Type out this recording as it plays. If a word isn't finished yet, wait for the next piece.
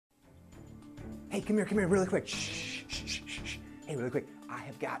Hey, come here, really quick. Shh. Hey, really quick. I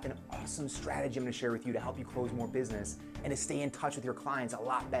have got an awesome strategy I'm gonna share with you to help you close more business and to stay in touch with your clients a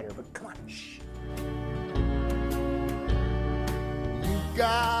lot better, but come on, shh. You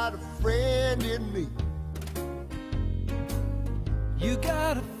got a friend in me. You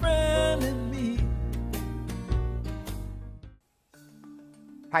got a friend in me.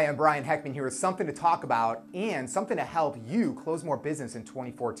 Hi, I'm Brian Heckman here with something to talk about and something to help you close more business in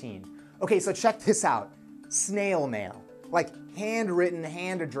 2014. Okay, so check this out. Snail mail. Like handwritten,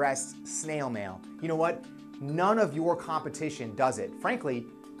 hand-addressed snail mail. You know what? None of your competition does it. Frankly,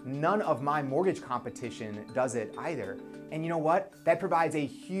 none of my mortgage competition does it either. And you know what? That provides a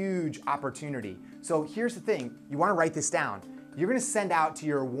huge opportunity. So here's the thing. You want to write this down. You're going to send out to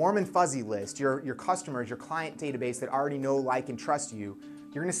your warm and fuzzy list, your customers, your client database that already know, like, and trust you.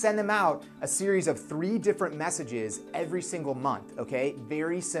 You're going to send them out a series of 3 different messages every single month, okay?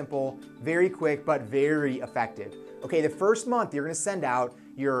 Very simple, very quick, but very effective. Okay, the first month you're going to send out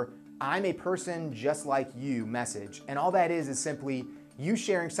your "I'm a person just like you" message. And all that is simply you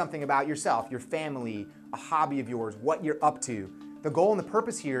sharing something about yourself, your family, a hobby of yours, what you're up to. The goal and the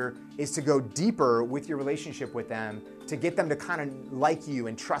purpose here is to go deeper with your relationship with them, to get them to kind of like you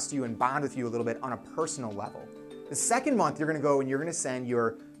and trust you and bond with you a little bit on a personal level. The second month, you're gonna go and you're gonna send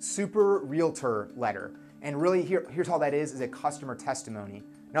your super realtor letter. And really, here's all that is a customer testimony.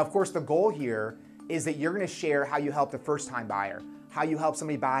 Now, of course, the goal here is that you're gonna share how you help the first-time buyer, how you help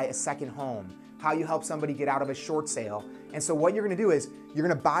somebody buy a second home, how you help somebody get out of a short sale. And so what you're gonna do is you're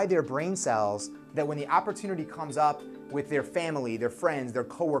gonna buy their brain cells that when the opportunity comes up with their family, their friends, their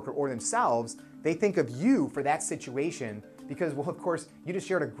coworker, or themselves, they think of you for that situation because, well, of course, you just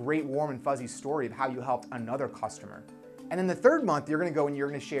shared a great warm and fuzzy story of how you helped another customer. And then the third month, you're gonna go and you're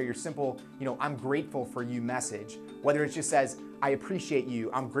gonna share your simple, "I'm grateful for you" message. Whether it just says, "I appreciate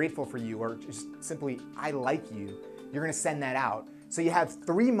you," "I'm grateful for you," or just simply, "I like you," you're gonna send that out. So you have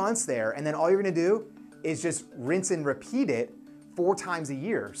 3 months there, and then all you're gonna do is just rinse and repeat it 4 times a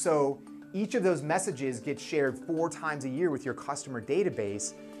year. So each of those messages gets shared 4 times a year with your customer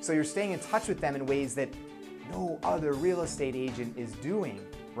database. So you're staying in touch with them in ways that no other real estate agent is doing,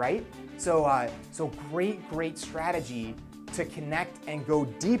 right? So great strategy to connect and go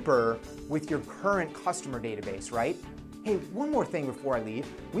deeper with your current customer database, right? Hey, one more thing before I leave.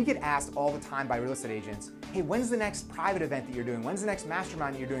 We get asked all the time by real estate agents, hey, when's the next private event that you're doing? When's the next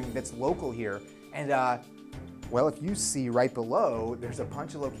mastermind that you're doing that's local here? And well, if you see right below, there's a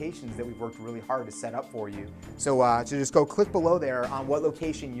bunch of locations that we've worked really hard to set up for you. So just go click below there on what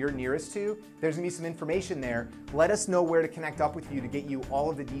location you're nearest to. There's gonna be some information there. Let us know where to connect up with you to get you all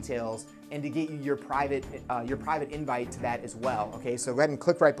of the details and to get you your private invite to that as well, okay? So go ahead and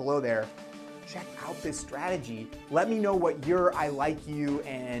click right below there. Check out this strategy. Let me know what your "I like you"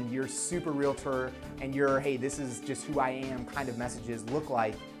 and your super realtor and your "hey, this is just who I am" kind of messages look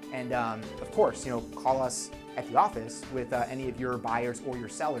like. And of course, call us at the office with any of your buyers or your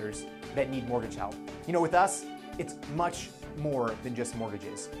sellers that need mortgage help. With us, it's much more than just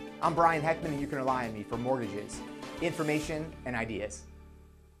mortgages. I'm Brian Heckman, and you can rely on me for mortgages, information, and ideas.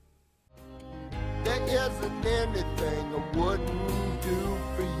 There isn't anything I wouldn't do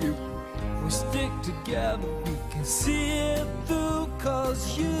for you. We stick together, we can see it through,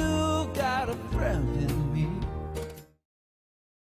 'cause you got a friend in me.